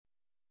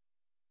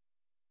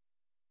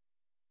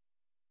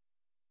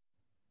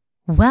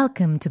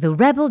Welcome to the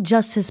Rebel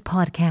Justice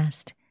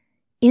Podcast.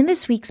 In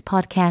this week's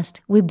podcast,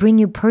 we bring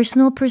you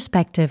personal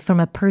perspective from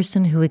a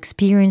person who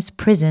experienced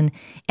prison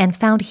and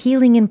found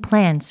healing in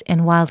plants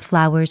and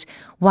wildflowers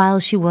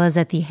while she was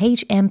at the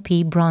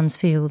HMP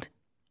Bronzefield.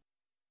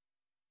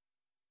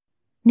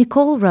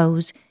 Nicole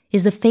Rose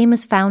is the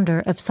famous founder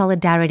of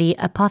Solidarity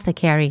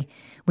Apothecary,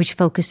 which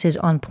focuses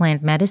on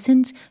plant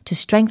medicines to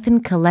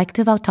strengthen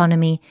collective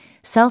autonomy,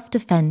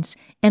 self-defense,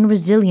 and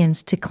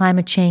resilience to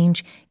climate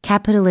change,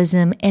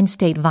 capitalism, and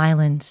state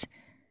violence.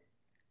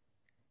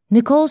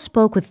 Nicole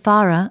spoke with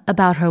Farah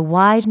about her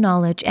wide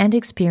knowledge and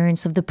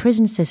experience of the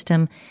prison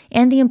system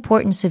and the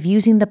importance of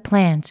using the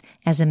plants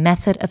as a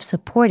method of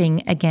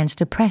supporting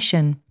against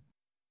oppression.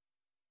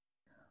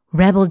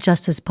 Rebel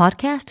Justice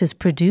Podcast is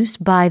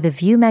produced by The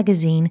View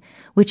magazine,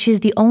 which is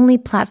the only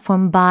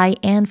platform by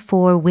and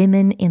for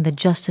women in the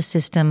justice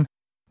system,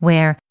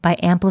 where, by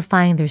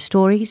amplifying their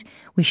stories,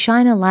 we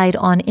shine a light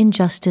on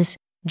injustice,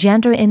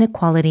 gender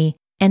inequality,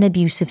 and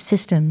abusive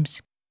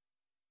systems.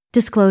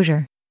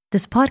 Disclosure: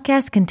 this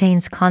podcast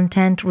contains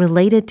content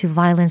related to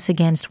violence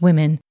against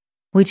women,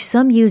 which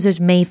some users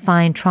may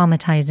find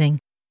traumatizing.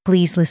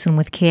 Please listen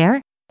with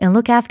care and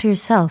look after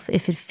yourself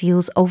if it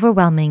feels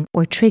overwhelming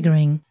or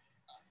triggering.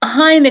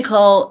 Hi,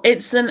 Nicole.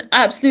 It's an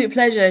absolute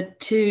pleasure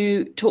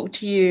to talk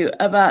to you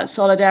about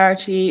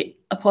Solidarity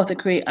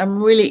Apothecary.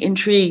 I'm really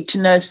intrigued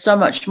to know so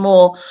much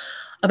more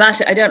about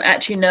it. I don't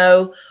actually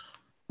know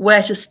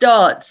where to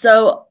start.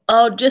 So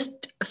I'll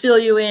just fill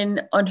you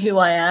in on who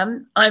I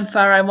am. I'm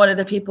Farah. I'm one of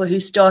the people who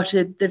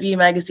started The View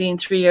magazine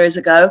 3 years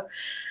ago.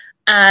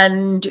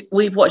 And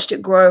we've watched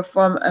it grow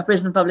from a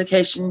prison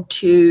publication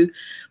to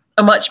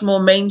a much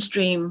more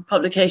mainstream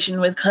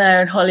publication with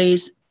Claire and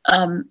Holly's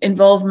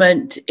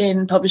involvement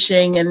in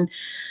publishing and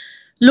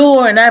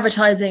law and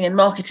advertising and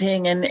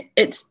marketing, and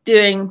it's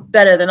doing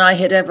better than I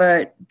had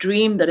ever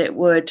dreamed that it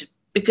would,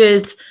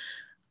 because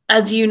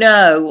as you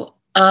know,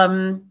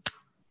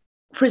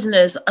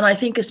 prisoners, and I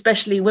think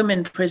especially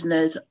women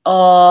prisoners,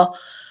 are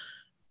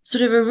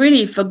sort of a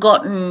really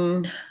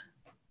forgotten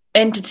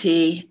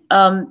entity.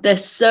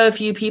 There's so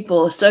few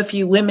people, so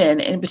few women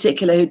in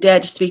particular, who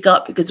dare to speak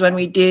up, because when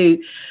we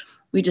do,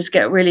 we just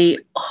get really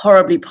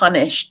horribly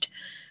punished.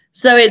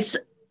 So it's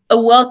a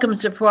welcome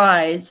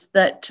surprise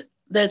that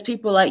there's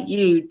people like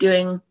you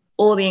doing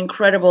all the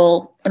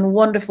incredible and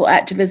wonderful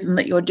activism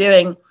that you're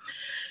doing.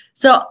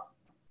 So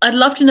I'd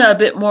love to know a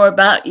bit more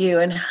about you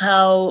and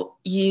how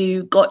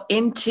you got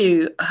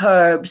into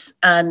herbs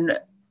and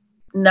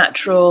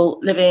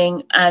natural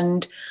living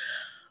and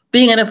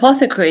being an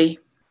apothecary.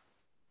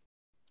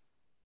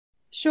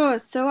 Sure.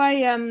 So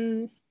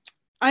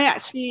I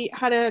actually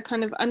had a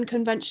kind of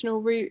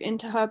unconventional route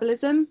into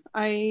herbalism.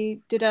 I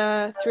did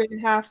a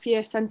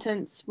 3.5-year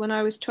sentence when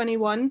I was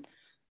 21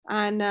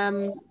 and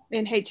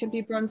in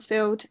HMP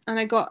Bronzefield, and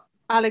I got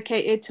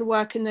allocated to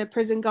work in the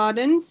prison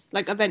gardens,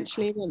 like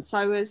eventually once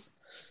I was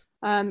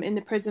in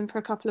the prison for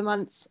a couple of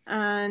months.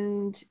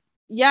 And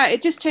yeah,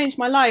 it just changed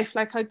my life.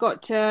 Like I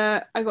got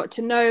to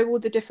know all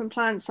the different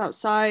plants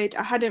outside.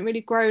 I hadn't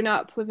really grown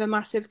up with a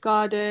massive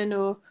garden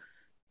or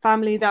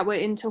family that were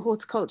into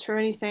horticulture or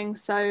anything,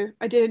 so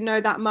I didn't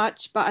know that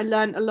much, but I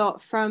learned a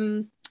lot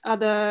from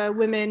other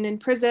women in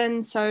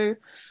prison. So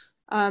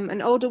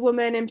an older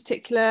woman in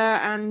particular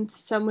and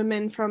some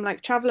women from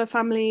like traveller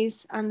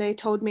families, and they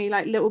told me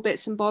like little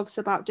bits and bobs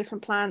about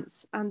different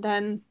plants. And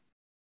then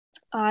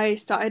I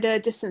started a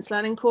distance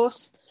learning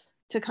course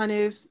to kind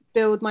of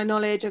build my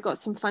knowledge. I got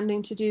some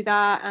funding to do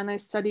that, and I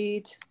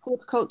studied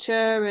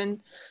horticulture,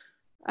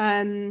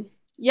 and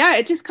yeah,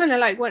 it just kind of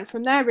like went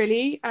from there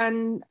really.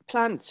 And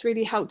plants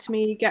really helped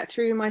me get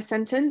through my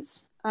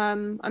sentence.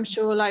 I'm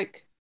sure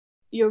like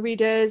your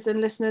readers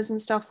and listeners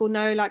and stuff will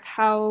know like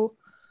how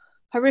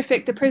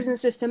horrific the prison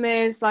system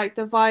is, like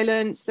the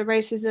violence, the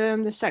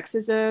racism, the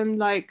sexism,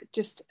 like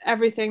just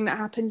everything that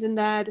happens in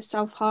there, the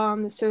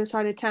self-harm, the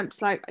suicide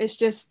attempts. Like it's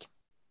just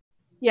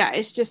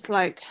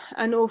like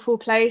an awful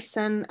place.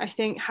 And I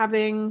think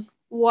having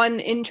one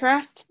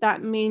interest,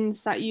 that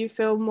means that you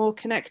feel more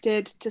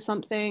connected to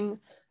something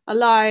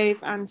alive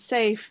and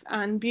safe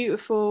and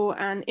beautiful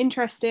and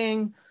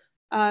interesting.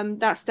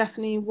 That's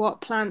definitely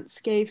what plants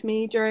gave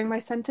me during my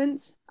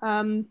sentence.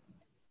 And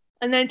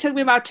then it took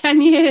me about 10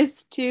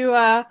 years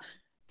to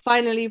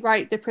finally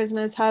write The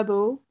Prisoner's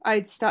Herbal.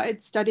 I'd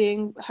started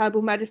studying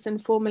herbal medicine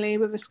formally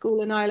with a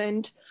school in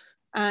Ireland.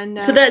 And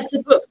so that's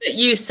a book that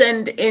you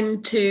send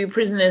into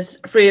prisoners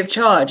free of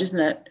charge, isn't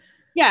it?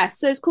 Yeah,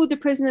 so it's called The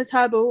Prisoner's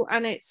Herbal,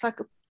 and it's like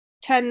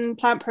 10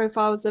 plant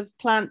profiles of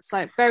plants,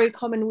 like very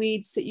common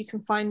weeds that you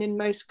can find in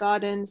most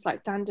gardens,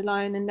 like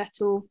dandelion and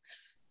nettle,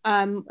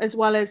 as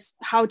well as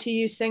how to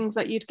use things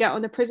that you'd get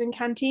on a prison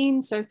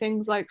canteen. So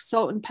things like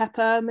salt and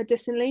pepper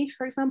medicinally,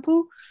 for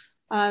example.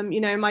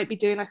 Might be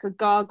doing like a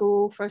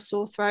gargle for a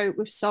sore throat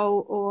with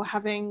salt, or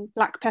having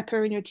black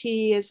pepper in your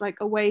tea is like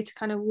a way to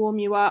kind of warm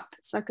you up.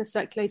 It's like a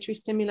circulatory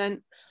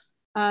stimulant.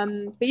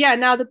 But yeah,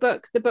 now the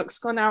book's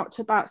gone out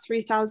to about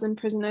 3,000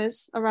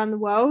 prisoners around the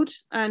world,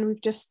 and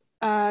we've just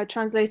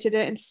translated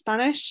it into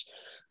Spanish.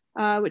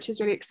 which is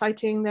really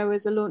exciting. There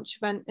was a launch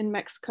event in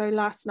Mexico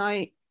last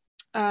night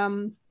at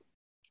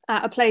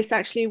a place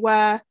actually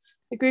where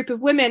a group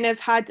of women have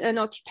had an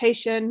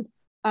occupation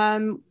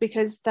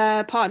because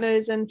their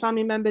partners and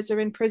family members are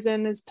in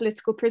prison as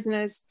political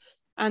prisoners.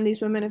 And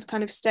these women have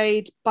kind of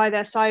stayed by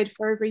their side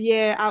for over a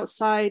year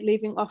outside,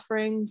 leaving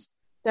offerings,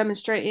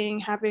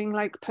 demonstrating, having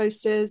like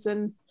posters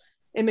and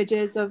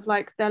images of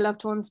like their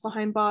loved ones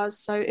behind bars.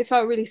 So it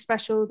felt really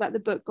special that the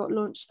book got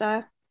launched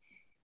there.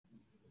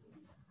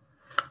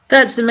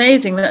 That's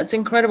amazing. That's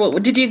incredible.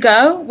 Did you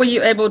go? Were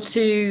you able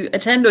to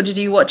attend, or did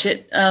you watch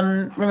it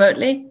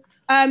remotely?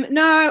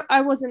 No,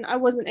 I wasn't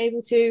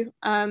able to.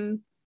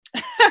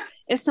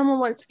 If someone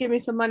wants to give me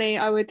some money,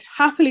 I would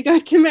happily go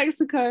to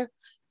Mexico.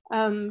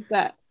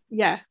 But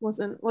yeah,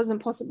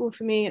 wasn't possible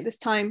for me at this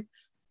time.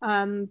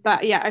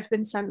 But yeah, I've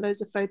been sent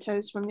loads of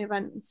photos from the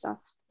event and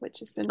stuff, which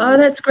has been Oh,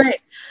 that's great.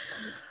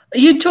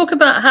 You talk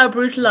about how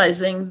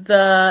brutalizing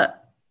the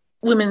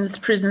women's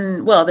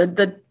prison, well,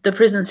 the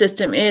prison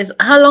system is.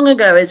 How long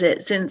ago is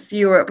it since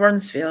you were at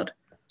Bronzefield?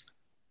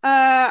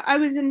 I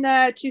was in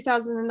there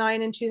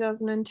 2009 and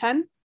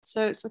 2010,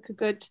 so it's like a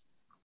good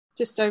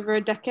just over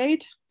a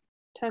decade,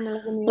 10,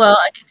 11 years. Well,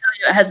 I can tell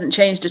you it hasn't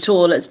changed at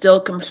all. It's still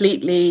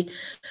completely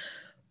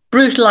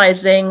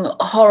brutalizing,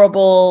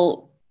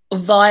 horrible,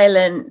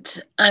 violent,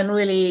 and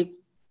really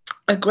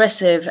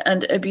aggressive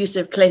and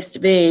abusive place to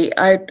be.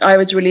 I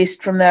was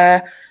released from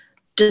there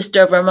just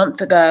over a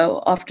month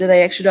ago after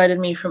they extradited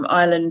me from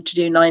Ireland to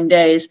do 9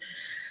 days.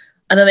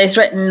 And then they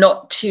threatened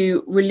not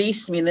to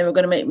release me, and they were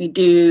going to make me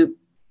do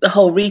the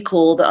whole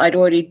recall that I'd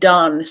already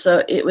done.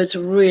 So it was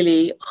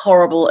really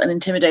horrible and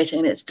intimidating.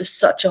 And it's just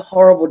such a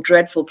horrible,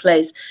 dreadful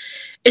place.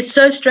 It's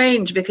so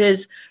strange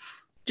because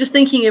just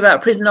thinking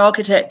about prison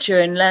architecture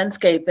and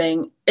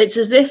landscaping, it's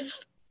as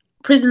if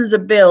prisons are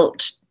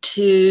built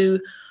to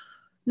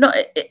not,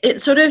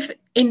 it's sort of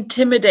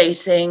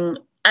intimidating,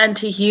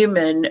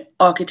 anti-human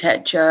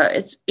architecture.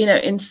 It's, you know,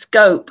 in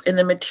scope, in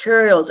the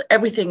materials,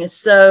 everything is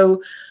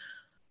so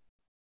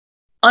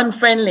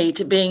unfriendly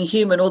to being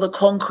human, all the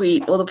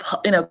concrete, all the,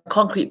 you know,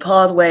 concrete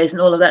pathways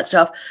and all of that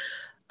stuff.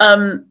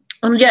 And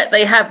yet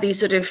they have these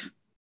sort of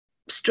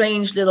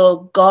strange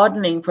little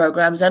gardening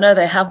programs. I know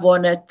they have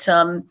one at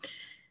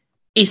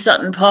East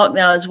Sutton Park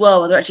now as well,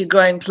 where they're actually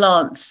growing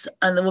plants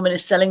and the woman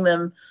is selling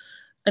them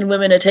and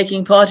women are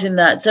taking part in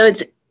that. So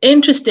it's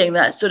interesting,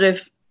 that sort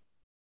of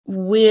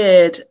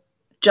weird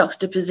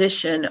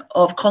juxtaposition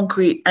of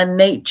concrete and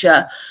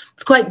nature.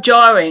 It's quite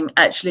jarring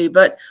actually,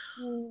 but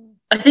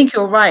I think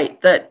you're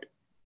right that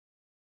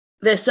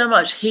there's so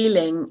much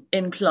healing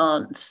in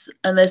plants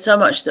and there's so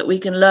much that we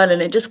can learn,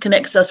 and it just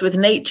connects us with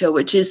nature,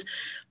 which is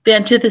the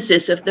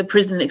antithesis of the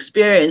prison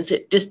experience.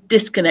 It just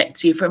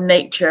disconnects you from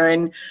nature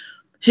and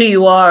who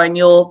you are and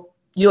your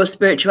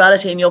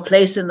spirituality and your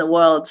place in the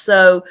world.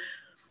 So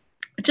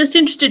just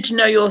interested to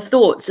know your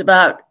thoughts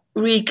about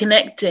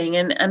reconnecting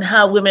and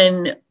how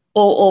women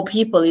or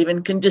people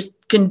even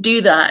can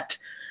do that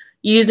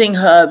using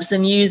herbs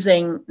and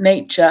using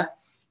nature.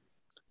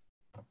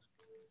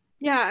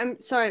 Yeah, I'm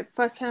sorry.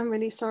 First, I'm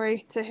really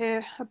sorry to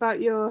hear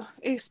about your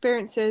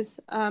experiences.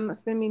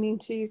 I've been meaning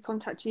to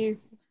contact you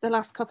the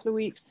last couple of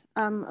weeks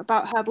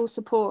about herbal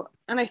support,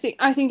 and I think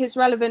it's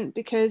relevant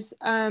because,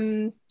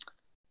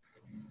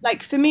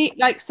 like for me,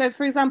 like so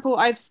for example,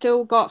 I've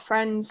still got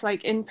friends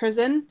like in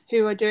prison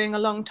who are doing a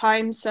long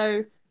time.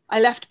 So I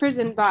left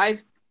prison, but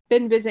I've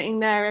been visiting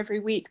there every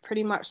week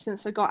pretty much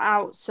since I got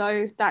out.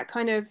 So that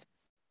kind of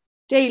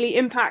daily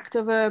impact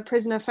of a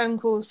prisoner phone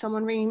call,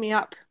 someone ringing me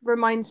up,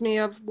 reminds me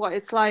of what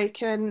it's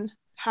like and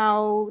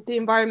how the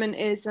environment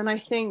is. And I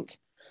think,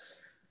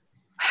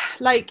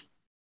 like,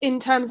 in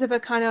terms of a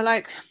kind of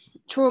like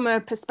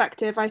trauma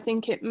perspective, I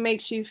think it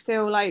makes you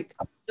feel like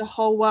the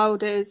whole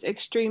world is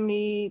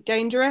extremely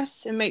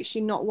dangerous. It makes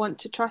you not want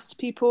to trust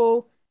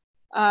people.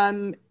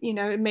 You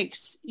know, it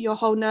makes your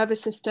whole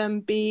nervous system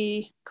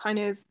be kind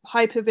of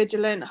hyper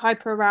vigilant,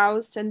 hyper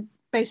aroused, and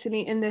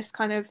basically in this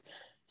kind of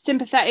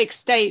sympathetic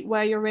state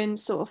where you're in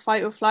sort of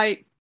fight or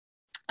flight.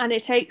 And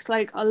it takes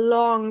like a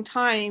long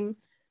time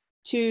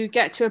to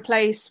get to a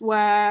place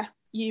where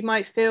you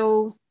might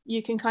feel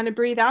you can kind of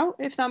breathe out,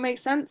 if that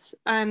makes sense.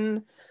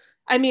 And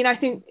I mean, I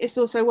think it's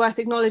also worth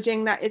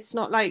acknowledging that it's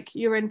not like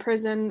you're in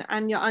prison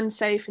and you're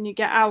unsafe and you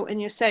get out and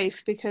you're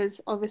safe,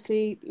 because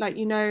obviously, like,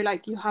 you know,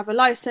 like you have a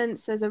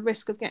license, there's a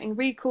risk of getting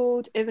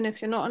recalled. Even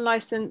if you're not on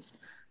license,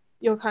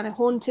 you're kind of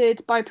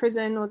haunted by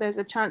prison, or there's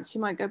a chance you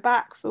might go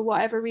back for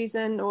whatever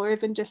reason, or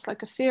even just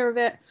like a fear of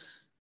it.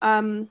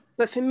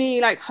 But for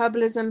me, like,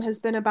 herbalism has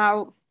been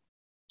about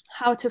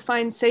how to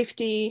find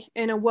safety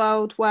in a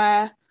world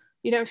where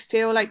you don't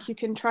feel like you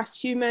can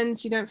trust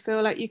humans, you don't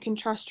feel like you can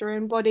trust your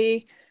own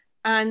body.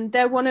 And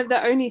they're one of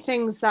the only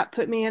things that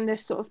put me in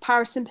this sort of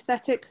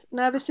parasympathetic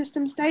nervous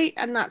system state.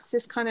 And that's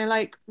this kind of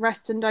like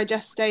rest and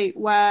digest state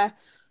where,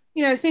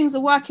 you know, things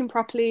are working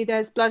properly,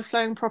 there's blood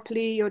flowing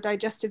properly, your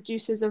digestive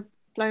juices are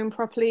flowing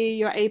properly,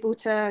 you're able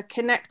to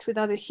connect with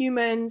other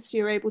humans,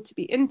 you're able to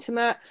be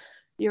intimate,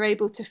 you're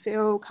able to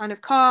feel kind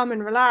of calm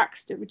and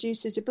relaxed, it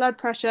reduces your blood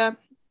pressure.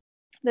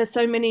 there's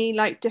so many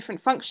like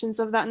different functions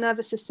of that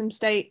nervous system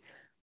state.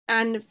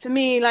 And for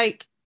me,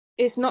 like,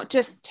 it's not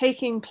just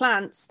taking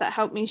plants that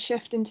help me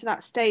shift into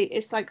that state.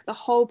 It's like the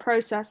whole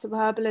process of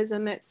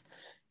herbalism. It's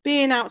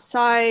being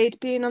outside,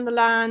 being on the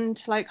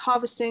land, like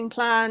harvesting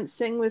plants,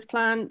 sitting with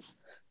plants,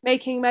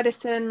 making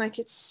medicine. Like,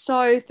 it's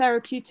so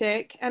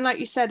therapeutic. And like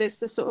you said, it's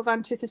the sort of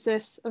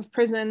antithesis of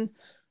prison,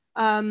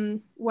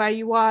 where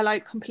you are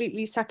like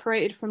completely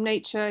separated from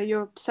nature.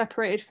 You're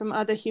separated from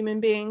other human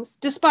beings,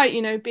 despite,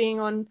 you know, being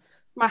on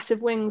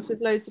massive wings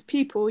with loads of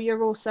people.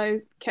 You're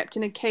also kept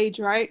in a cage,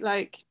 right?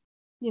 Like,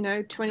 you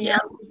know, 20 Yeah.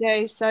 hours a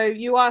day. So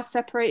you are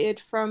separated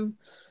from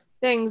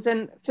things.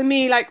 And for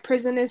me, like,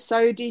 prison is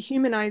so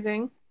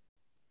dehumanizing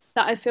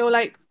that I feel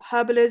like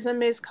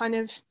herbalism is kind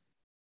of,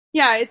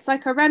 yeah, it's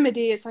like a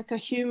remedy. It's like a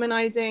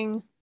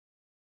humanizing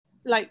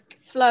like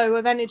flow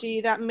of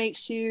energy that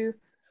makes you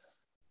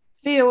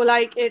feel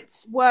like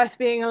it's worth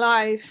being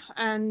alive,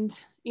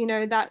 and you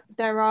know that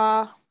there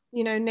are,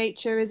 you know,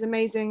 nature is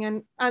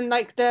amazing. And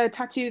like the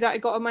tattoo that I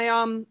got on my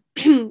arm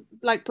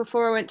like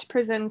before I went to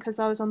prison, because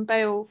I was on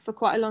bail for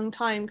quite a long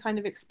time, kind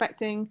of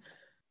expecting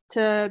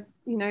to,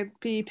 you know,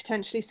 be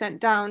potentially sent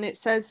down, it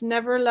says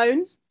never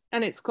alone,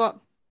 and it's got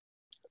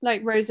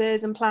like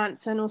roses and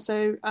plants and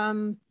also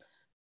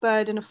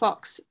bird and a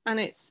fox, and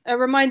it's a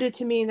reminder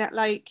to me that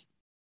like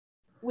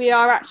we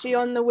are actually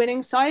on the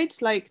winning side.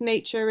 Like,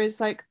 nature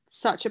is like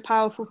such a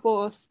powerful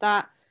force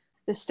that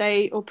the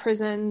state or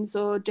prisons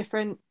or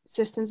different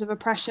systems of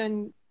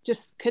oppression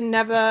just can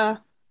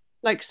never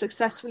like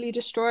successfully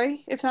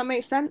destroy, if that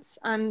makes sense.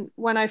 And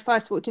when I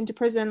first walked into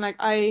prison, like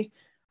I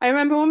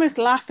remember almost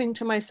laughing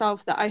to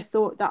myself that I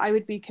thought that I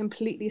would be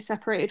completely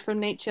separated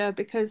from nature,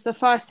 because the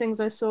first things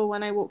I saw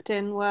when I walked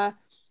in were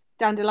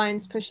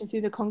dandelions pushing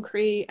through the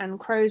concrete and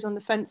crows on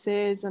the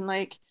fences, and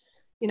like,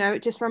 you know,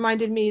 it just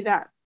reminded me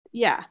that,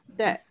 yeah,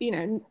 that, you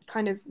know,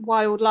 kind of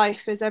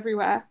wildlife is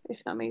everywhere,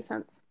 if that makes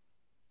sense.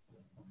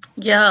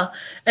 Yeah,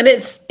 and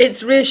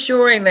it's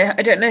reassuring.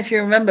 I don't know if you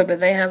remember,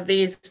 but they have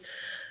these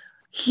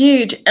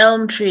huge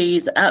elm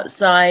trees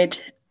outside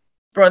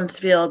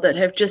Bronzefield that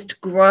have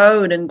just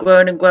grown and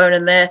grown and grown.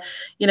 And they're,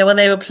 you know, when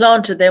they were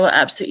planted, they were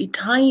absolutely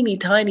tiny,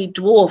 tiny,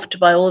 dwarfed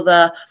by all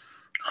the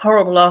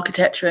horrible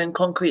architecture and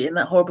concrete and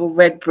that horrible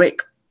red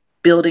brick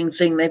building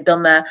thing they've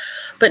done there.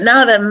 But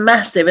now they're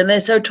massive and they're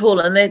so tall,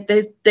 and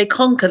they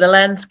conquer the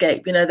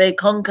landscape. You know, they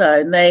conquer,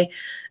 and they,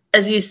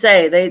 as you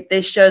say,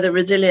 they show the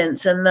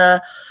resilience and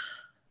the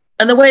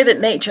way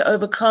that nature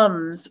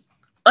overcomes.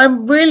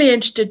 I'm really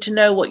interested to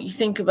know what you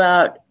think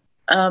about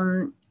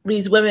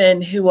these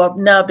women who are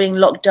now being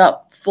locked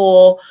up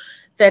for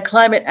their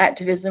climate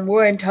activism.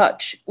 We're in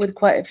touch with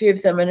quite a few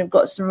of them and have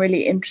got some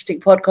really interesting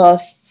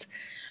podcasts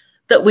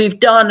that we've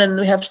done, and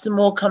we have some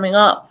more coming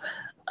up.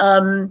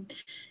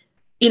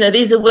 You know,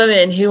 these are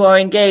women who are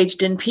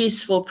engaged in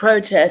peaceful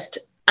protest,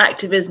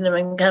 activism,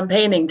 and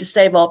campaigning to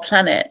save our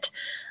planet,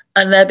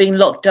 and they're being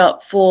locked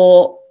up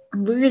for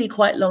really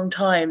quite long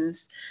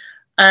times,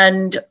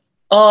 and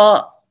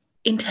are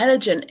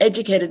intelligent,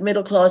 educated,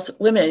 middle-class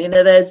women. You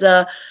know, there's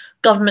a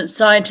government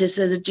scientist,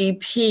 there's a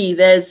GP,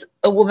 there's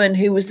a woman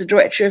who was the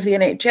director of the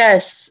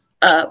NHS,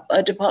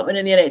 a department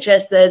in the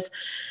NHS, there's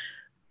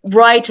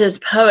writers,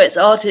 poets,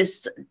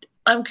 artists.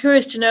 I'm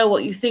curious to know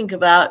what you think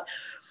about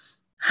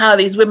how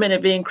these women are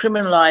being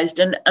criminalized,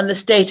 and the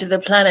state of the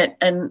planet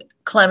and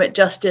climate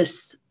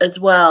justice as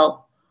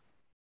well.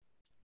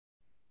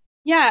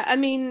 Yeah, I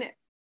mean,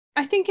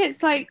 I think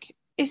it's like,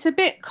 it's a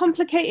bit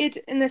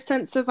complicated in the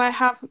sense of I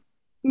have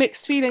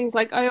mixed feelings.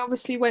 Like, I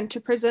obviously went to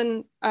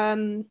prison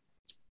in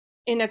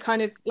a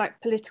kind of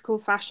like political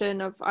fashion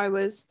of, I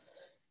was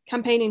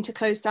campaigning to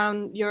close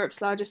down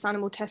Europe's largest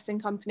animal testing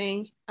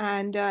company,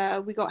 and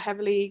we got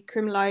heavily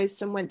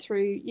criminalized and went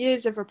through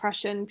years of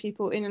repression,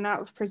 people in and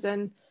out of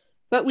prison.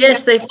 But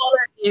yes, they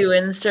followed you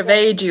and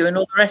surveyed you and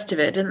all the rest of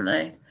it, didn't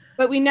they?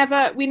 But we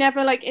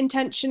never like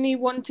intentionally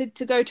wanted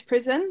to go to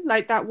prison.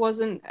 Like, that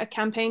wasn't a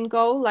campaign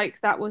goal. Like,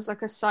 that was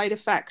like a side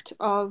effect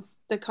of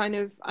the kind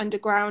of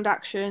underground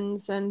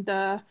actions and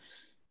the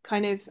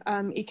kind of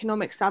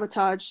economic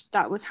sabotage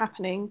that was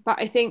happening. But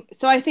I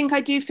think I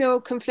do feel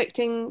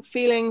conflicting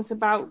feelings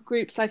about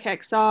groups like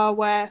XR,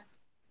 where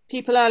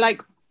people are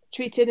like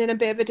treated in a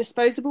bit of a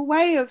disposable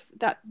way, of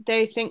that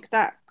they think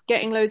that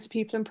getting loads of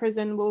people in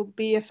prison will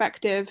be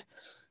effective.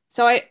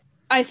 So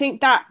I think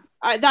that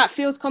that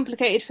feels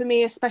complicated for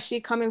me, especially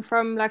coming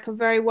from like a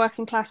very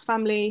working class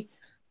family,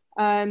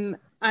 and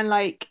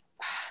like,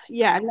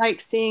 yeah, like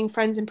seeing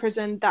friends in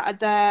prison that are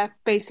there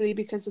basically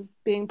because of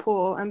being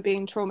poor and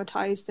being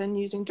traumatized and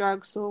using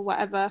drugs or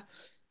whatever.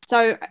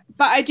 So,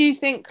 but I do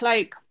think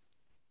like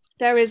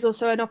there is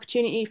also an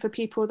opportunity for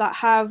people that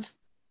have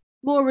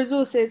more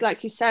resources,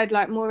 like you said,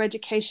 like more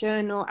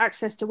education or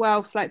access to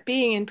wealth, like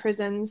being in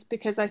prisons,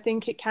 because I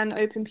think it can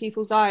open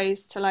people's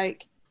eyes to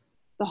like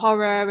the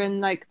horror and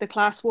like the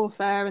class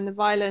warfare and the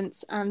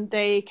violence, and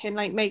they can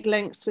like make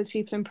links with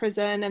people in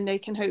prison, and they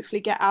can hopefully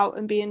get out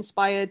and be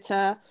inspired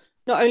to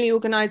not only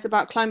organize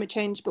about climate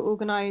change but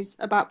organize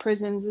about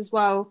prisons as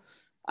well.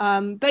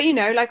 But you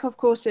know, like, of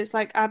course it's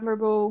like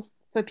admirable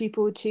for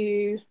people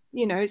to,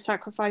 you know,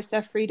 sacrifice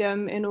their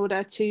freedom in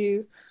order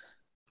to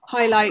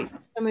highlight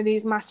some of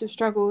these massive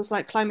struggles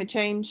like climate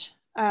change.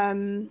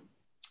 And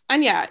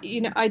yeah,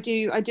 you know, I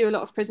do a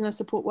lot of prisoner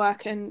support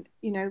work, and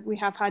you know, we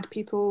have had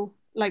people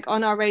like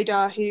on our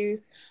radar who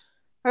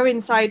are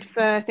inside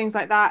for things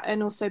like that,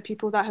 and also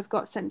people that have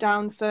got sent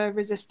down for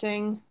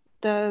resisting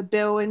the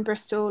bill in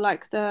Bristol,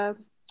 like the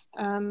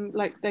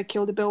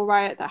Kill the Bill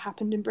riot that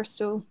happened in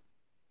Bristol,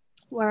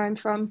 where I'm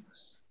from.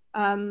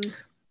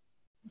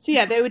 So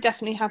yeah, they would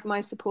definitely have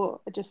my support.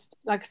 I just,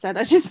 like I said,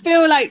 I just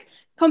feel like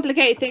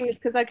complicated things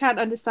because I can't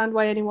understand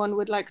why anyone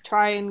would like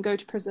try and go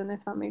to prison,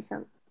 if that makes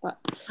sense. But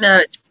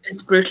no,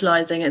 it's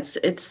brutalizing. It's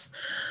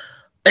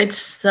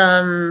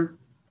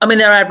I mean,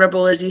 they're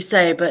admirable, as you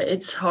say, but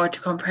it's hard to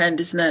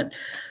comprehend, isn't it?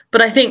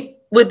 But I think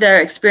with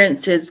their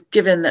experiences,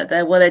 given that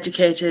they're well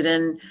educated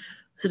and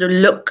sort of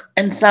look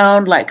and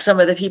sound like some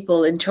of the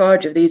people in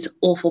charge of these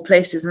awful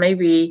places,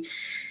 maybe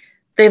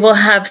they will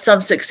have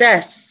some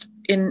success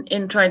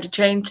in trying to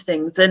change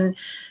things. And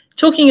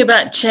talking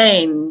about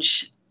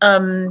change,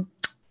 being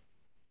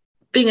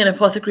an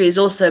apothecary is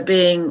also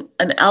being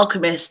an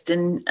alchemist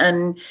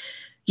and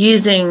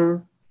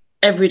using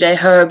everyday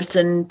herbs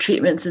and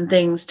treatments and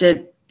things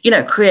to, you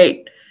know,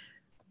 create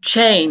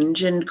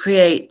change and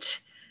create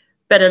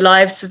better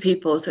lives for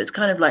people. So it's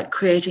kind of like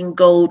creating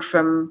gold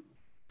from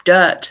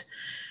dirt.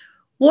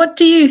 What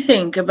do you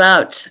think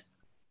about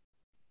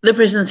the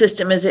prison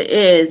system as it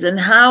is, and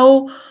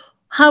how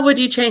would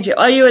you change it?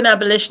 Are you an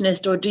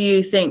abolitionist, or do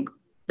you think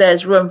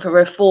there's room for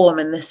reform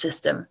in this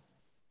system?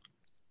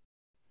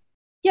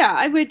 yeah,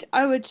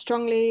 I would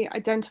strongly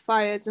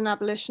identify as an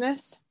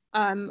abolitionist.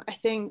 I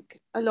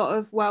think a lot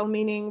of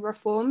well-meaning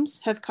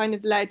reforms have kind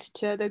of led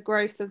to the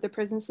growth of the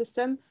prison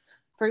system.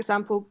 For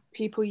example,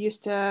 people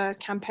used to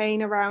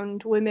campaign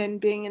around women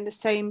being in the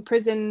same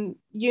prison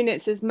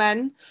units as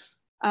men,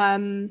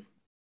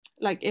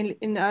 like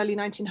in the early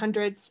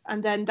 1900s,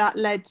 and then that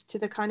led to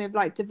the kind of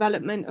like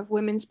development of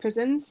women's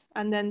prisons.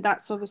 And then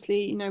that's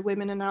obviously, you know,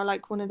 women are now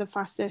like one of the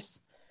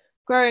fastest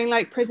growing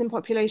like prison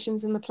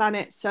populations on the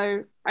planet.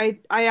 So I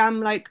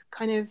am like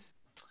kind of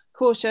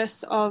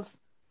cautious of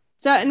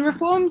certain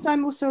reforms.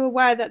 I'm also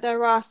aware that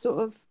there are sort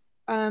of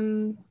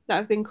that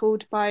have been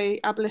called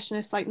by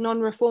abolitionists like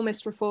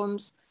non-reformist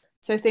reforms,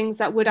 so things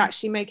that would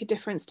actually make a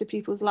difference to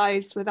people's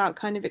lives without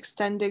kind of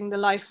extending the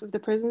life of the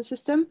prison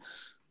system.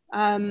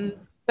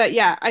 But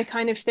yeah, I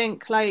kind of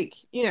think like,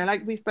 you know,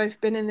 like we've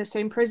both been in the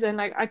same prison,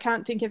 like I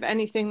can't think of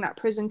anything that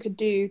prison could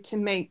do to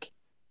make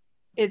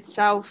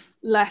itself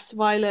less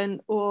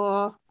violent.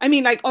 Or I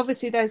mean, like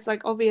obviously there's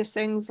like obvious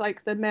things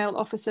like the male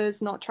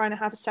officers not trying to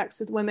have sex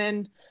with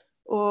women,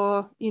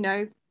 or, you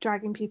know,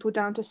 dragging people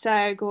down to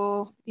seg,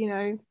 or, you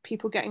know,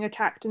 people getting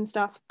attacked and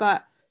stuff.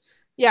 But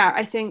yeah,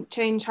 I think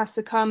change has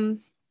to come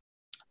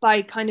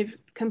by kind of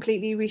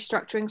completely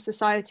restructuring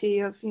society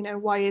of, you know,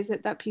 why is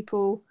it that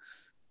people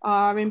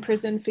are in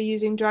prison for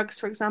using drugs,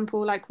 for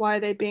example? Like, why are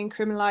they being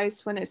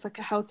criminalized when it's like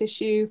a health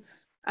issue?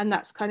 And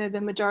that's kind of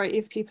the majority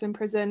of people in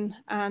prison.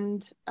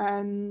 And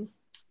so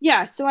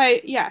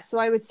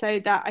I would say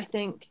that I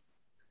think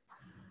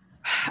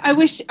I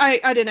wish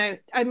I don't know.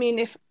 I mean,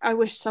 if I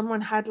wish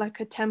someone had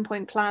like a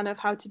 10-point plan of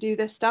how to do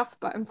this stuff,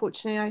 but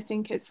unfortunately I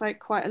think it's like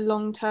quite a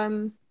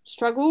long-term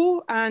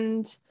struggle.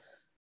 And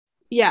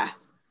yeah,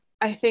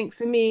 I think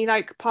for me,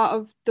 like part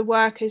of the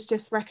work is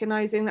just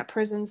recognizing that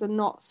prisons are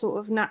not sort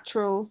of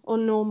natural or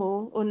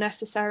normal or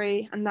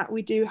necessary, and that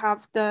we do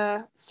have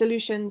the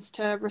solutions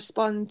to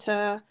respond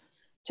to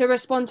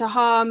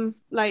harm,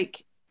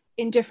 like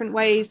in different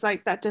ways,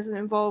 like that doesn't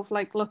involve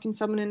like locking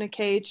someone in a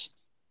cage.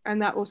 And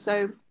that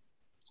also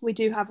we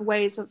do have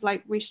ways of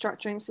like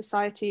restructuring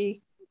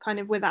society kind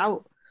of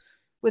without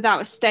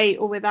a state,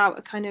 or without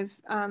a kind of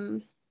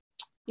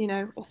you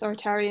know,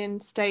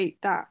 authoritarian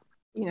state that,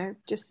 you know,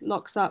 just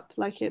locks up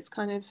like it's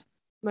kind of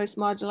most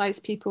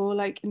marginalized people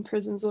like in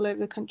prisons all over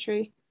the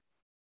country.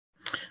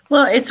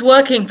 Well, it's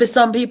working for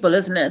some people,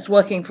 isn't it? It's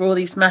working for all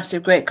these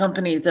massive great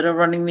companies that are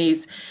running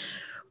these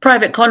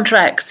private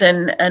contracts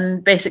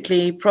and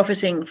basically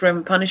profiting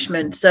from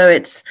punishment. So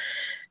it's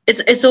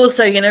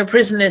also, you know,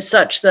 prison is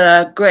such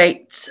the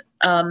great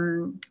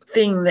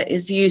thing that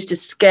is used to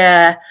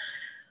scare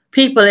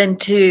people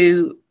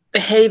into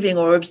behaving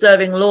or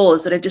observing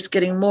laws that are just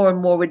getting more and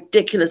more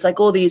ridiculous, like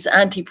all these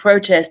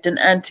anti-protest and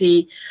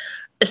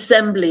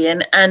anti-assembly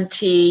and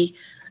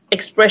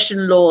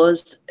anti-expression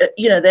laws.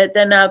 You know,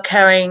 they're now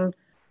carrying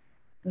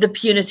the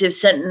punitive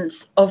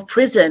sentence of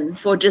prison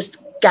for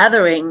just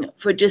gathering,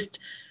 for just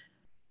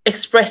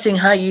expressing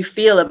how you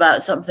feel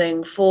about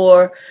something,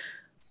 for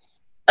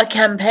a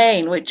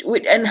campaign, which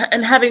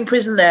and having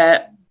prison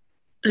there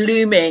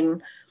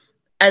looming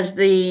as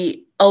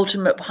the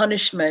ultimate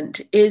punishment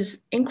is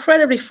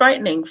incredibly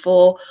frightening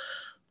for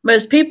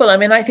most people. I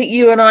mean, I think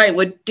you and I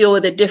would deal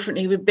with it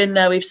differently. We've been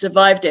there, we've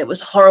survived it. It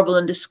was horrible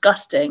and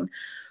disgusting,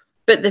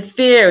 but the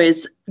fear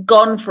is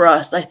gone for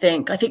us. I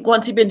think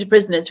once you've been to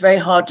prison, it's very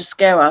hard to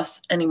scare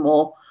us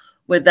anymore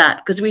with that,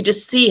 because we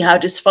just see how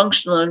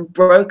dysfunctional and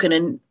broken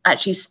and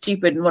actually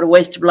stupid and what a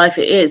waste of life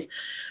it is.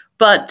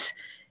 But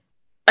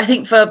I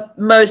think for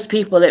most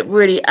people, it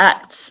really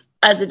acts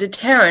as a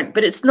deterrent,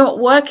 but it's not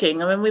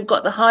working. I mean, we've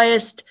got the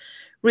highest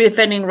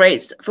reoffending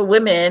rates for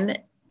women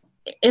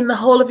in the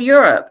whole of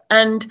Europe,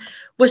 and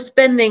we're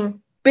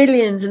spending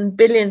billions and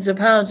billions of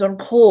pounds on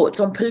courts,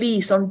 on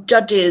police, on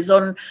judges,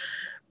 on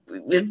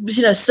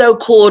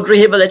so-called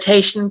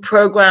rehabilitation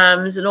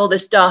programs and all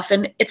this stuff,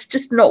 and it's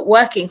just not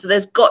working. So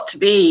there's got to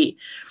be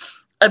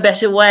a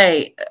better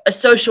way, a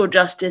social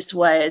justice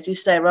way, as you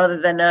say,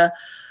 rather than a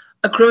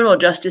criminal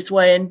justice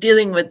way, and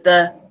dealing with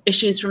the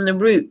issues from the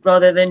root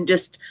rather than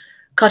just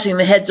cutting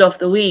the heads off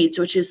the weeds,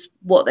 which is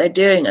what they're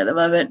doing at the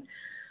moment.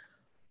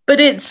 But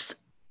it's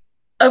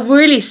a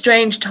really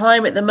strange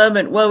time at the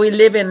moment where we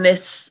live in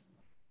this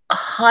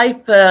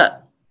hyper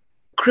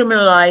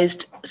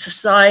criminalized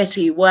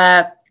society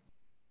where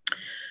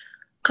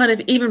kind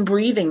of even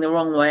breathing the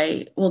wrong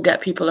way will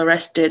get people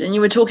arrested. And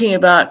you were talking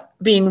about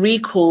being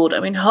recalled. I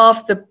mean,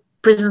 half the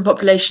prison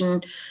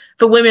population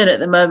for women at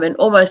the moment,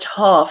 almost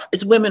half,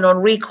 is women on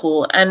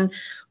recall. And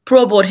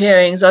parole board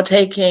hearings are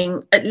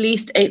taking at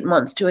least 8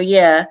 months to a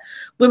year.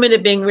 Women are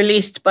being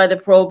released by the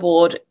parole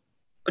board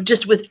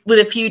just with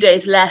a few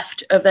days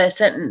left of their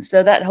sentence.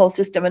 So that whole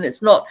system, and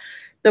it's not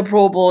the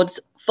parole board's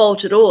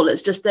fault at all.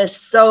 It's just there's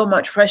so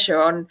much pressure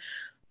on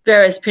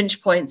various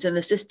pinch points in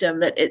the system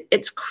that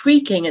it's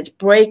creaking, it's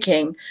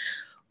breaking.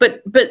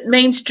 But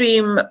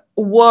mainstream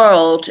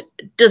world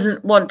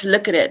doesn't want to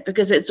look at it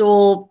because it's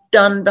all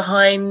done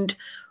behind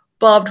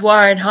barbed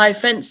wire and high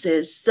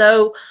fences.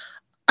 So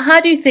how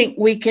do you think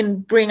we can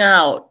bring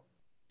out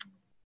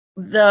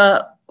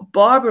the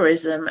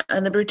barbarism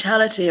and the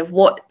brutality of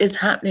what is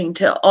happening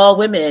to our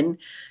women,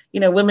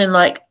 women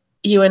like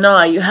you and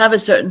I? You have a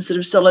certain sort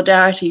of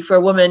solidarity for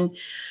a woman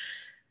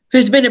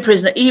who's been a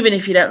prisoner. Even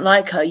if you don't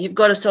like her, you've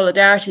got a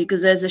solidarity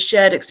because there's a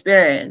shared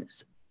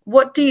experience.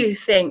 What do you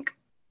think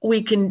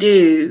we can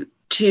do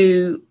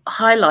to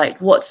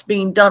highlight what's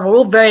being done? We're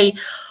all very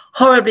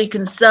horribly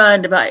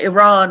concerned about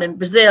Iran and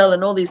Brazil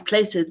and all these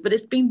places, but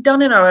it's being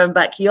done in our own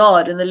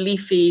backyard in the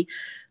leafy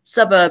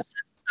suburbs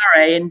of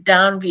Surrey and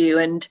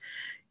Downview and,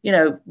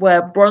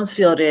 where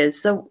Bronzefield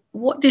is. So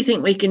what do you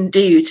think we can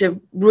do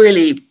to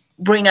really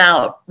bring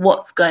out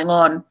what's going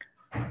on?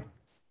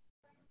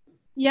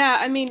 Yeah,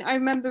 I mean, I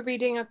remember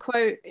reading a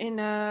quote in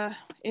a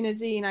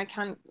zine. I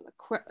can't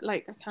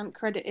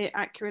credit it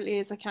accurately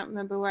as I can't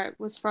remember where it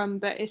was from,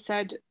 but it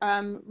said,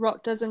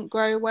 "Rot doesn't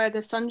grow where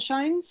the sun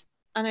shines,"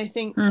 and I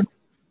think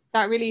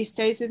that really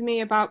stays with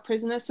me about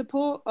prisoner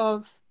support.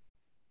 Of,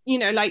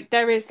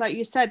 there is, like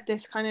you said,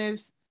 this kind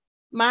of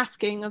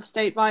masking of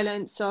state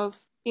violence.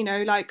 Of,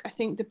 I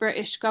think the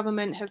British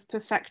government have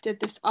perfected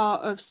this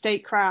art of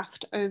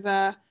statecraft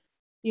over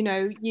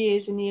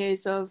years and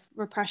years of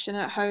repression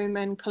at home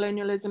and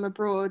colonialism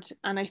abroad.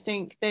 And I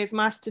think they've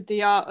mastered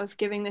the art of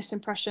giving this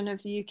impression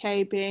of the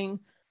UK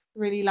being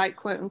really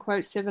quote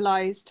unquote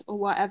civilized or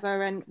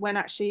whatever. And when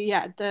actually,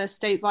 the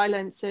state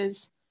violence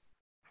is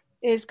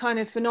kind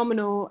of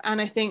phenomenal.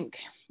 And I think,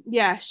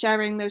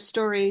 sharing those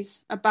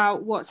stories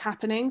about what's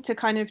happening to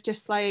kind of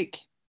just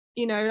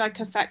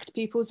affect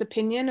people's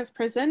opinion of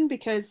prison,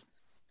 because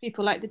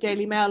people like the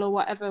Daily Mail or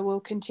whatever will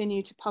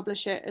continue to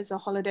publish it as a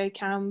holiday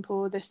camp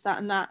or this, that,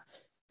 and that.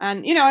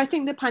 And, I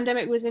think the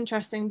pandemic was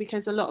interesting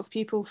because a lot of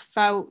people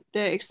felt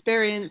the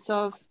experience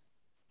of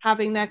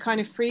having their kind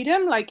of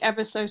freedom,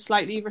 ever so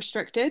slightly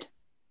restricted.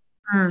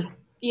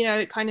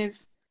 It kind of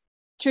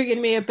triggered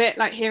me a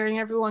bit, hearing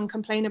everyone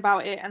complain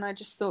about it. And I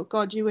just thought,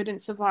 God, you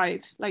wouldn't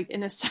survive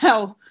in a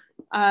cell.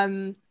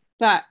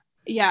 But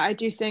yeah, I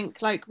do think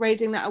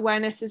raising that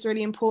awareness is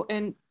really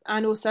important.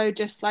 And also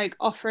just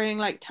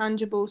offering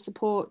tangible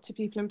support to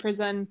people in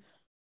prison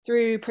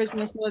through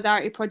prisoner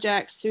solidarity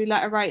projects, through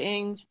letter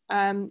writing.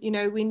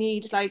 We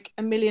need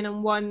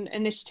 1,000,001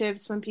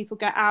 initiatives when people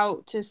get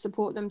out to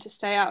support them to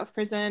stay out of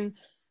prison.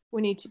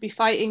 We need to be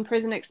fighting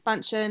prison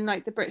expansion.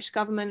 The British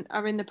government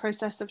are in the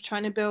process of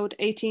trying to build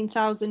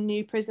 18,000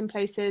 new prison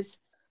places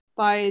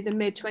by the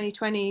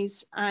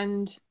mid-2020s.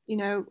 And,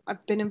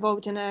 I've been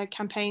involved in a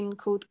campaign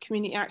called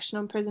Community Action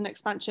on Prison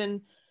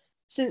Expansion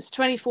since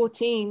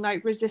 2014,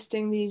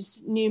 resisting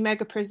these new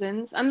mega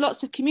prisons. And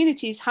lots of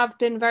communities have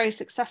been very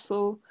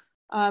successful.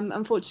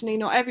 Unfortunately,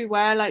 not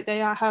everywhere. They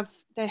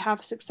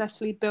have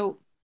successfully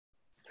built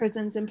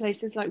prisons in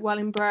places like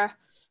Wellingborough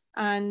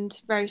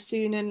and very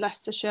soon in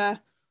Leicestershire.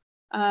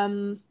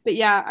 But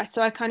yeah,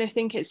 so I kind of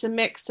think it's a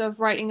mix of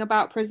writing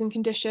about prison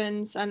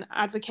conditions and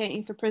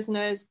advocating for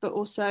prisoners, but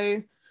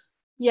also,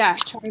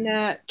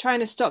 trying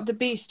to stop the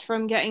beast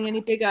from getting any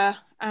bigger,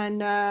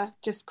 and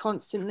just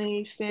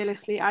constantly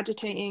fearlessly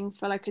agitating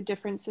for a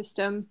different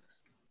system.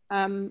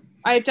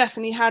 I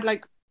definitely had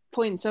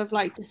points of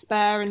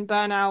despair and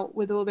burnout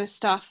with all this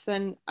stuff.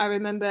 And I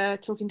remember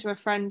talking to a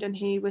friend and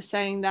he was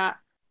saying that,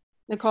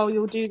 Nicole,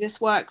 you'll do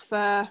this work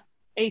for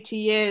 80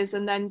 years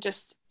and then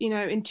just,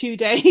 in 2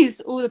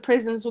 days, all the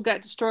prisons will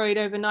get destroyed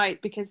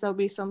overnight because there'll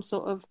be some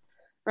sort of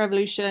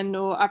revolution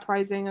or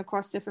uprising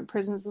across different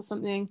prisons or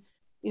something.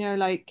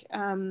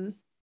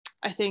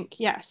 I think,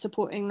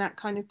 supporting that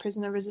kind of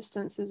prisoner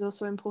resistance is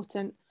also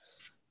important.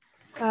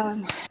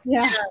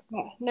 Yeah,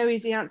 no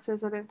easy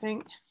answers, I don't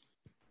think.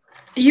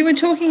 You were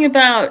talking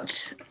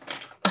about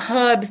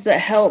herbs that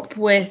help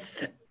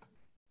with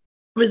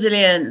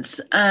resilience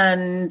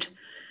and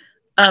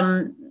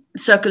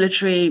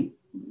circulatory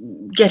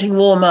getting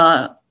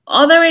warmer.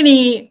 Are there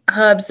any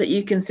herbs that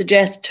you can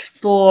suggest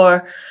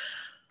for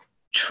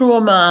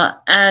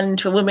trauma and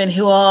for women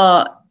who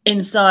are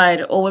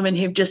inside or women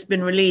who've just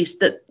been released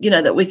that, you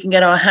know, that we can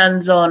get our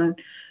hands on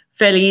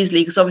fairly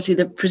easily? Because obviously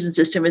the prison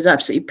system is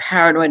absolutely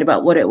paranoid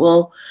about what it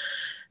will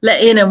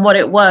let in and what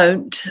it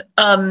won't.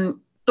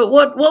 But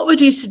what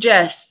would you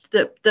suggest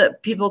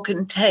that people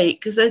can take?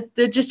 Because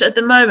they're just, at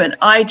the moment,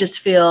 I just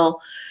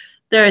feel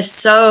there is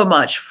so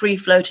much free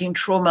floating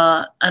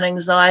trauma and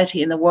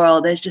anxiety in the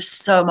world. There's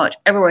just so much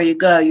everywhere you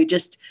go. You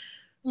just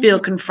feel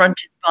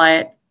confronted by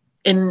it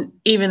in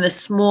even the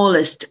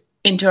smallest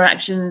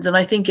interactions. And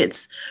I think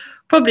it's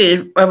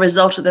probably a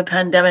result of the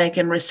pandemic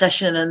and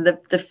recession and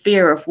the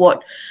fear of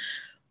what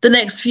the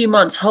next few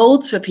months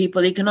holds for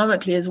people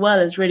economically as well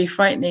is really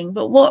frightening.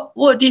 But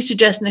what do you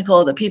suggest,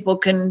 Nicole, that people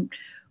can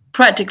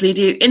practically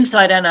do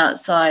inside and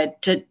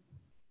outside to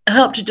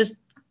help to just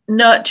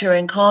nurture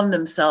and calm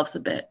themselves a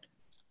bit?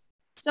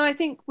 So I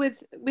think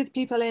with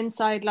people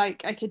inside,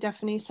 like I could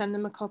definitely send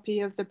them a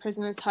copy of the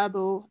Prisoner's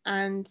Herbal,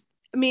 and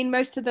I mean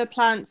most of the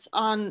plants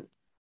aren't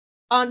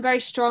very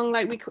strong.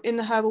 Like we in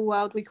the herbal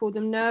world we call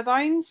them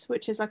nervines,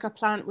 which is like a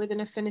plant with an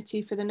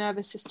affinity for the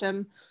nervous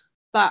system.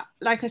 But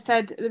like I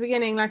said at the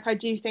beginning, like I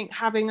do think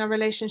having a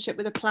relationship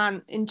with a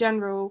plant in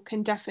general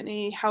can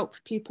definitely help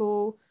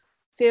people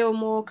feel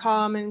more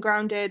calm and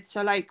grounded.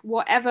 So like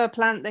whatever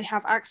plant they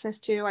have access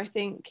to, I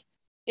think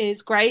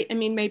is great. I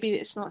mean, maybe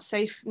it's not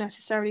safe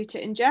necessarily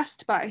to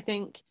ingest, but I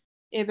think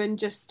even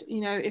just, you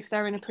know, if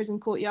they're in a prison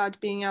courtyard,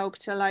 being able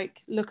to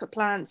like look at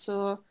plants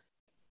or,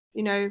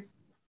 you know,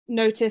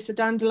 notice a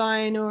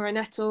dandelion or a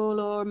nettle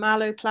or a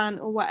mallow plant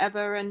or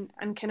whatever and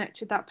connect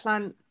with that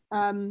plant.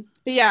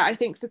 But yeah, I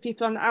think for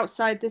people on the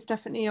outside, there's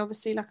definitely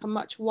obviously like a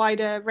much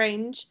wider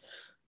range.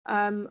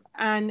 And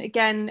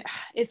again,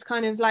 it's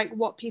kind of like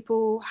what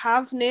people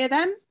have near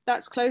them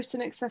that's close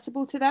and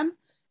accessible to them.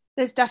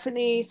 There's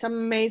definitely some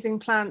amazing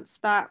plants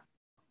that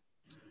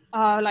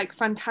are like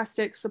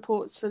fantastic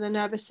supports for the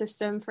nervous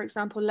system. For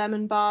example,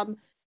 lemon balm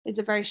is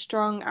a very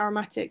strong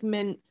aromatic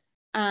mint,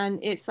 and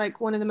it's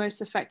like one of the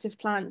most effective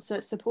plants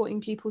at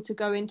supporting people to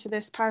go into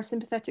this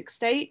parasympathetic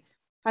state.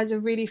 Has a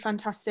really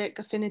fantastic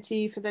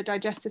affinity for the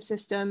digestive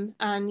system,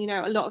 and you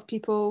know, a lot of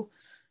people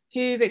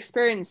who've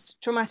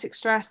experienced traumatic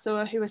stress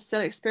or who are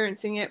still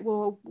experiencing it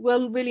will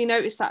really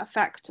notice that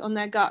effect on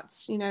their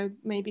guts, you know,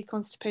 maybe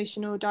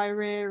constipation or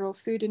diarrhea or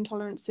food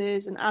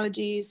intolerances and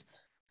allergies.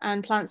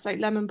 And plants like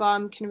lemon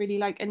balm can really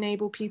like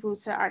enable people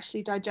to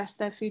actually digest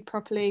their food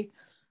properly.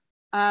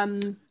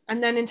 And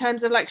then in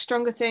terms of like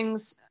stronger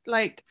things,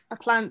 like a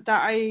plant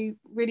that I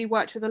really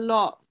worked with a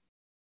lot,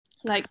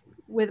 like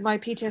with my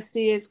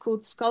PTSD, is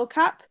called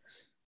skullcap.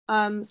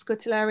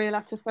 Scutellaria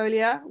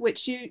latifolia,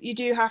 which you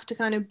do have to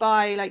kind of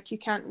buy, like you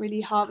can't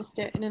really harvest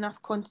it in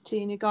enough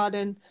quantity in your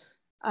garden,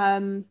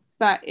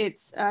 but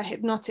it's a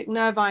hypnotic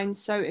nervine,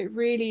 so it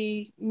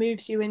really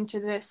moves you into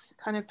this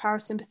kind of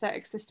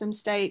parasympathetic system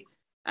state,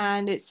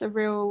 and it's a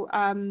real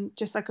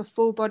just like a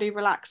full body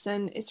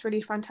relaxant. It's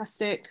really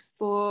fantastic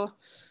for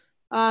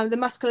the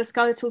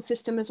musculoskeletal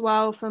system as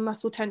well, for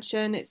muscle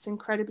tension. It's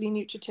incredibly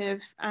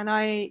nutritive, and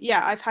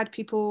I've had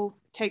people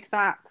take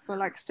that for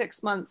like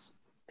 6 months,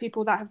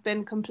 people that have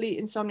been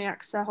complete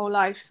insomniacs their whole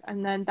life,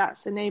 and then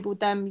that's enabled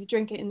them, you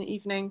drink it in the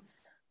evening,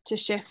 to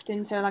shift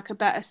into like a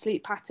better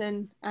sleep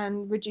pattern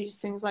and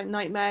reduce things like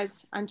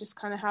nightmares, and just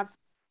kind of have,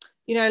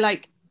 you know,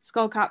 like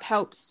skullcap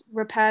helps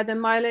repair the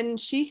myelin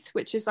sheath,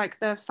 which is like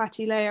the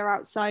fatty layer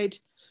outside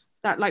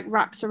that like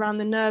wraps around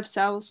the nerve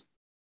cells.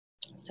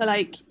 So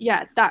like,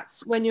 yeah,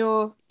 that's when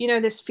you're, you know,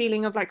 this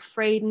feeling of like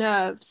frayed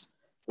nerves,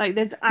 like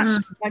there's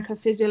actually like a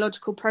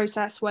physiological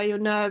process where your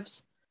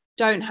nerves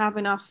don't have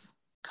enough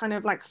kind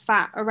of like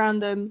fat around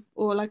them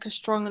or like a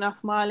strong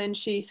enough myelin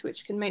sheath,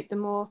 which can make them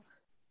more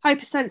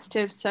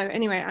hypersensitive. So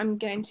anyway, I'm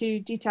getting too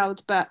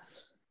detailed, but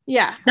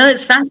yeah. No,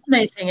 it's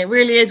fascinating. It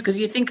really is, because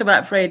you think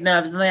about frayed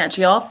nerves and they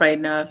actually are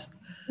frayed nerves.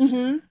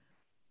 Mm-hmm.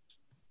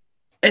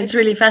 It's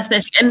really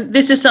fascinating. And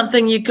this is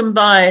something you can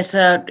buy at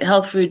a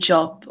health food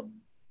shop.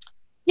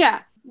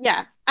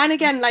 Yeah. And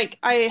again, like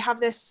I have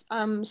this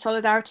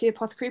Solidarity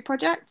Apothecary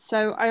project.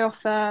 So I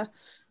offer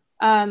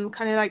kind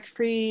of like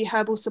free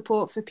herbal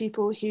support for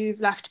people who've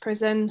left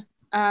prison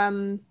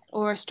or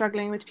are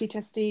struggling with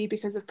PTSD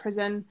because of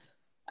prison.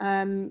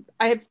 I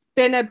have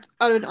been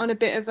on a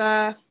bit of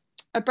a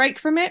break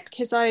from it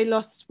because I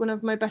lost one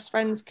of my best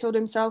friends, killed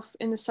himself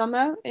in the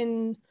summer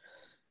in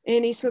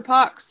Eastwood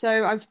Park.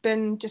 So I've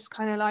been just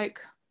kind of like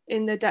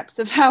in the depths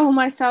of hell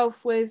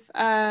myself with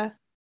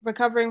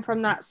recovering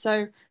from that.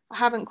 So I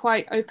haven't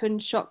quite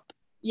opened shop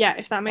yet,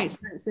 if that makes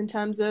sense, in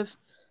terms of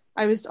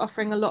I was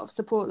offering a lot of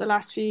support the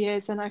last few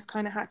years, and I've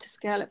kind of had to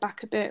scale it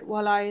back a bit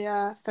while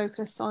I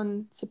focus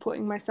on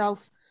supporting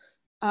myself.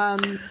 Tell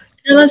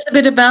us a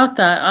bit about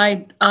that.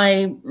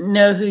 I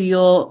know who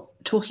you're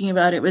talking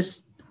about. It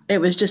was it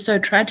was just so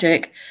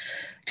tragic.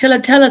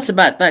 Tell us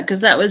about that,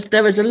 because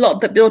there was a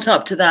lot that built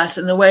up to that,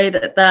 and the way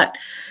that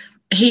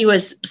he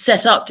was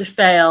set up to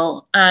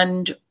fail,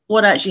 and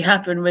what actually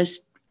happened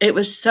was, it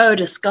was so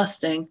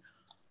disgusting.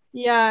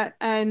 Yeah.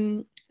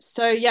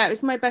 So yeah, it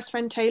was my best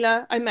friend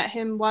Taylor. I met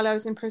him while I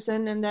was in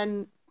prison, and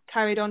then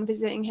carried on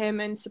visiting him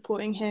and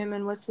supporting him,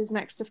 and was his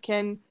next of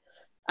kin,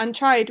 and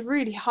tried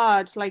really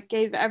hard, like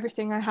gave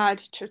everything I had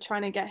to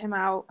trying to get him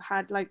out.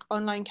 Had like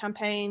online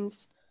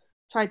campaigns,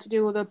 tried to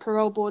do all the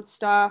parole board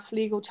stuff,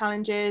 legal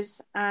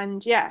challenges,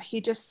 and yeah, he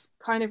just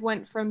kind of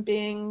went from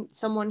being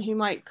someone who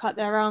might cut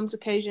their arms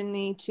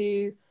occasionally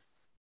to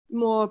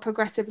more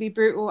progressively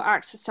brutal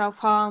acts of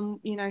self-harm.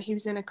 You know, he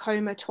was in a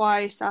coma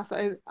twice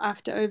after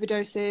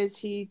overdoses.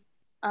 He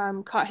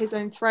cut his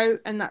own throat,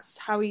 and that's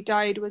how he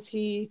died. Was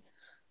he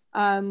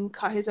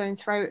cut his own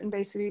throat and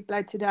basically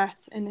bled to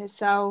death in his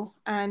cell.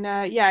 And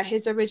yeah,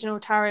 his original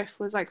tariff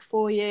was like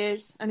 4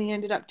 years, and he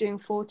ended up doing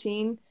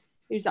 14.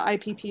 He was an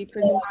IPP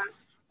prisoner.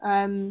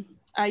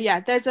 Yeah,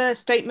 there's a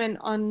statement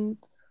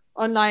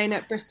online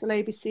at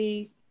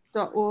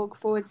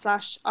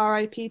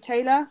bristolabc.org/RIP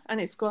Taylor, and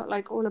it's got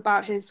like all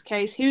about his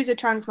case. He was a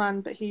trans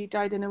man, but he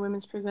died in a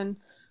women's prison.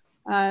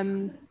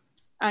 And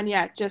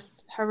yeah,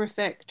 just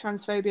horrific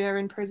transphobia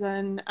in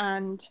prison.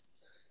 And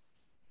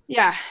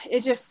yeah,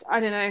 it just, I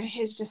don't know,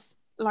 it's just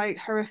like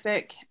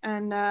horrific.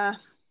 And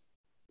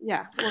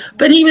yeah.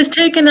 But he was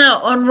taken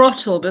out on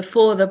Rottle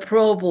before the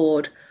parole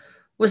board,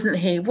 wasn't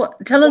he?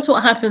 Tell us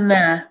what happened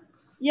there.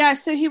 Yeah,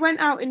 so he went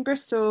out in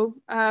Bristol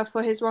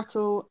for his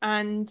Rottle,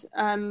 and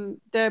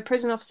the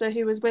prison officer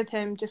who was with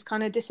him just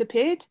kind of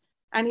disappeared,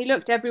 and he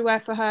looked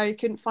everywhere for her. He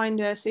couldn't find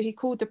her, so he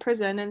called the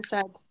prison and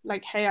said,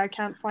 like, hey, I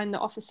can't find the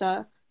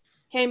officer.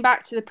 Came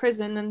back to the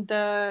prison, and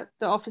the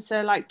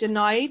officer like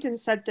denied and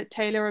said that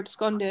Taylor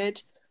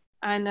absconded,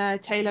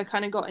 and Taylor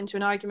kind of got into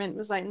an argument,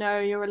 was like, no,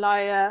 you're a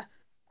liar.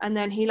 And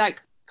then he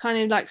like kind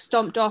of like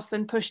stomped off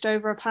and pushed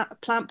over a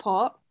plant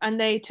pot, and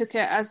they took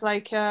it as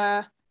like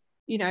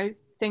you know,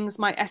 things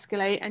might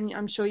escalate. And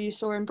I'm sure you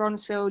saw in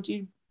Bronzefield,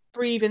 you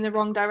breathe in the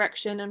wrong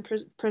direction and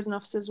prison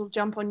officers will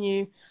jump on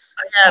you.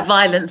 Yeah,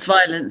 violence,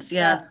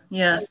 yeah.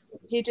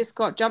 He just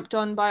got jumped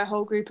on by a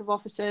whole group of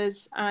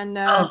officers, and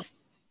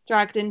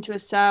dragged into a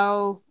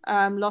cell,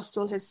 lost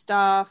all his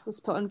stuff,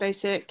 was put on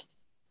basic.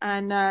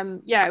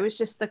 And yeah, it was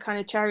just the kind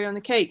of cherry on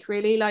the cake,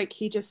 really. Like,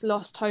 he just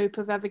lost hope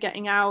of ever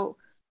getting out.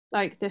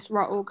 Like, this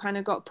Rottle kind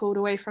of got pulled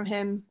away from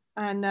him,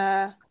 and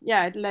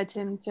yeah, it led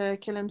him to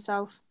kill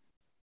himself.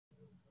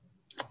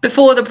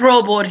 Before the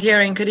parole board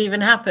hearing could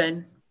even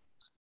happen?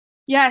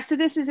 Yeah, so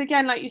this is,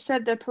 again, like you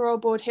said, the parole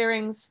board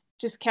hearings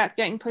just kept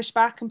getting pushed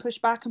back and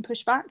pushed back and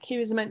pushed back. He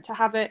was meant to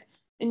have it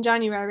in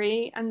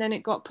January, and then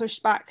it got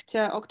pushed back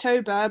to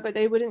October, but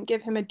they wouldn't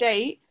give him a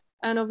date.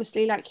 And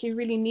obviously, like, he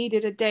really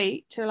needed a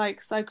date to like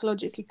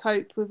psychologically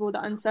cope with all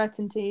the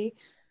uncertainty.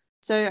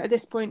 So at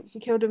this point, he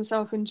killed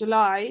himself in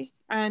July.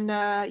 And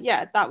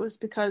yeah, that was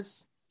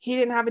because he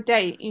didn't have a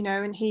date, you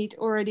know, and he'd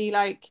already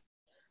like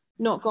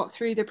not got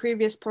through the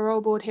previous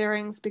parole board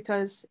hearings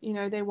because, you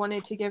know, they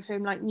wanted to give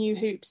him like new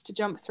hoops to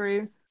jump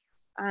through.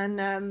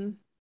 And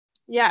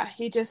yeah,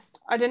 he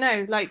just, I don't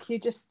know, like he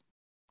just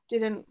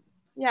didn't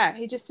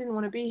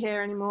want to be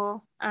here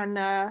anymore. And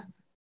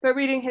but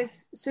reading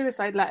his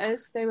suicide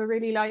letters, they were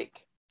really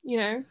like, you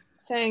know,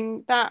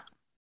 saying that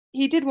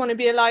he did want to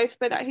be alive,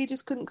 but that he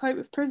just couldn't cope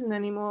with prison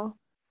anymore.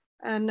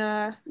 And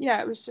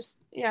yeah, it was just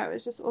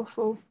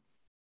awful.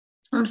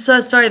 I'm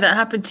so sorry that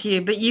happened to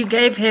you, but you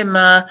gave him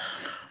a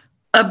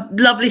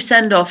lovely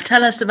send-off.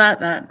 Tell us about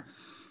that.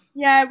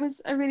 Yeah, it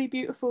was a really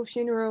beautiful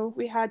funeral.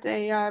 We had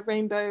a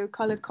rainbow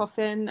coloured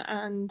coffin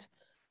and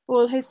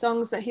all his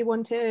songs that he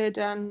wanted,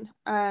 and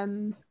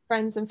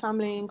friends and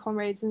family and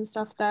comrades and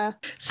stuff there.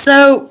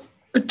 So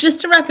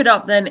just to wrap it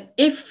up then,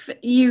 if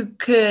you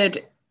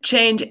could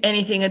change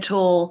anything at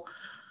all,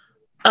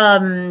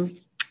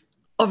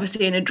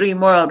 obviously in a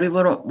dream world we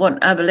would want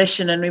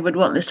abolition and we would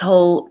want this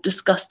whole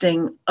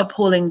disgusting,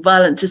 appalling,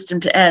 violent system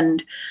to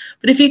end.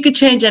 But if you could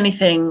change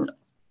anything,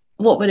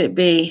 what would it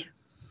be?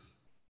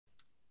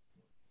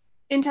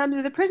 In terms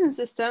of the prison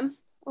system?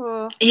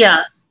 Or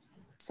yeah,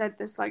 said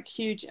there's like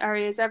huge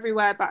areas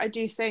everywhere, but I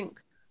do think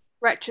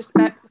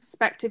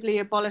retrospectively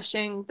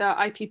abolishing the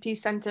IPP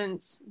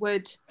sentence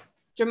would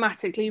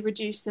dramatically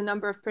reduce the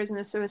number of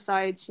prisoner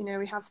suicides. You know,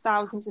 we have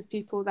thousands of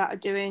people that are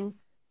doing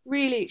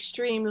really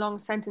extreme long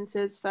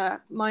sentences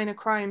for minor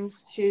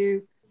crimes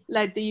who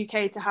led the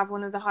UK to have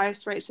one of the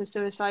highest rates of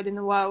suicide in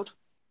the world.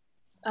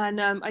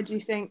 And I do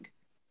think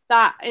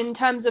that in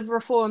terms of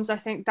reforms, I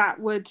think that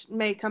would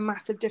make a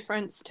massive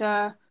difference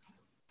to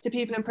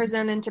people in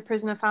prison and to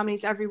prisoner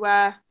families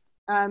everywhere.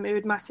 It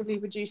would massively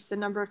reduce the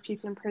number of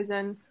people in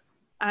prison.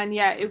 And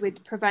yeah, it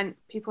would prevent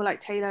people like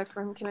Taylor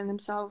from killing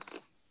themselves.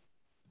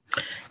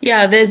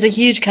 Yeah, there's a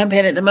huge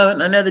campaign at the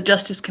moment. I know the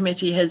Justice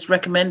Committee has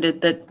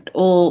recommended that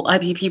all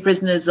IPP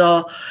prisoners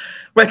are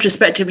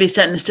retrospectively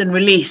sentenced and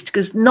released,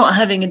 because not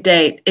having a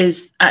date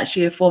is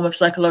actually a form of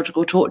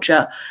psychological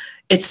torture.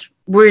 It's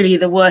really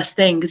the worst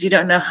thing, because you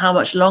don't know how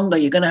much longer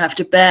you're going to have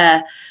to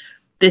bear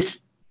this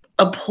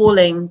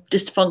appalling,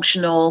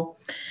 dysfunctional,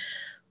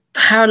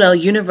 parallel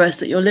universe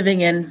that you're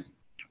living in.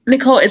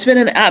 Nicole, it's been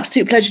an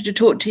absolute pleasure to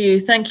talk to you.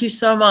 Thank you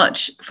so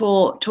much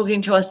for talking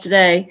to us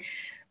today.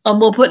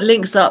 We'll put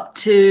links up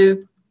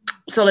to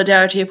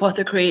Solidarity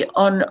Apothecary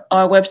on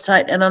our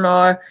website and on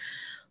our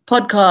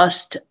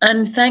podcast.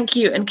 And thank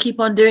you, and keep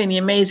on doing the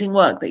amazing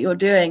work that you're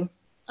doing.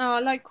 Oh,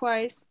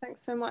 likewise.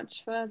 Thanks so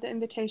much for the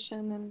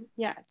invitation, and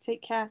yeah,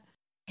 take care.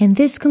 And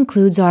this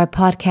concludes our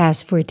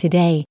podcast for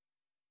today.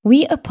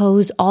 We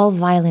oppose all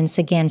violence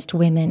against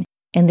women,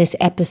 and this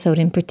episode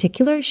in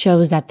particular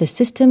shows that the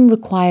system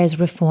requires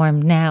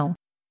reform now.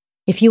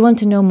 If you want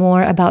to know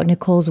more about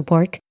Nicole's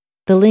work,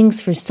 the links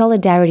for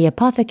Solidarity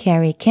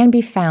Apothecary can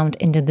be found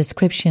in the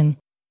description.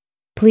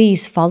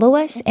 Please follow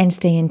us and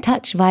stay in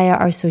touch via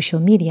our social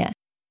media.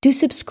 Do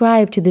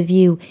subscribe to The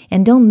View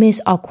and don't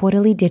miss our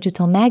quarterly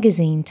digital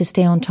magazine to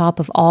stay on top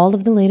of all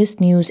of the latest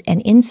news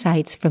and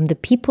insights from the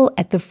people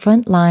at the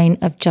front line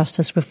of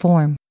justice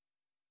reform.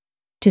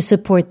 To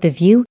support The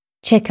View,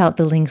 check out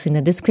the links in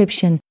the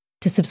description.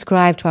 To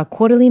subscribe to our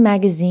quarterly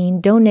magazine,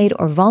 donate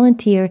or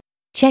volunteer,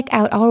 check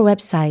out our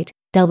website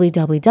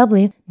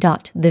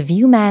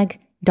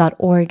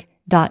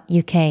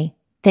www.theviewmag.org.uk.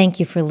 Thank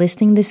you for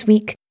listening this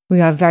week.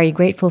 We are very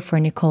grateful for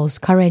Nicole's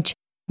courage,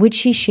 which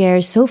she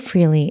shares so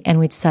freely and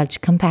with such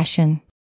compassion.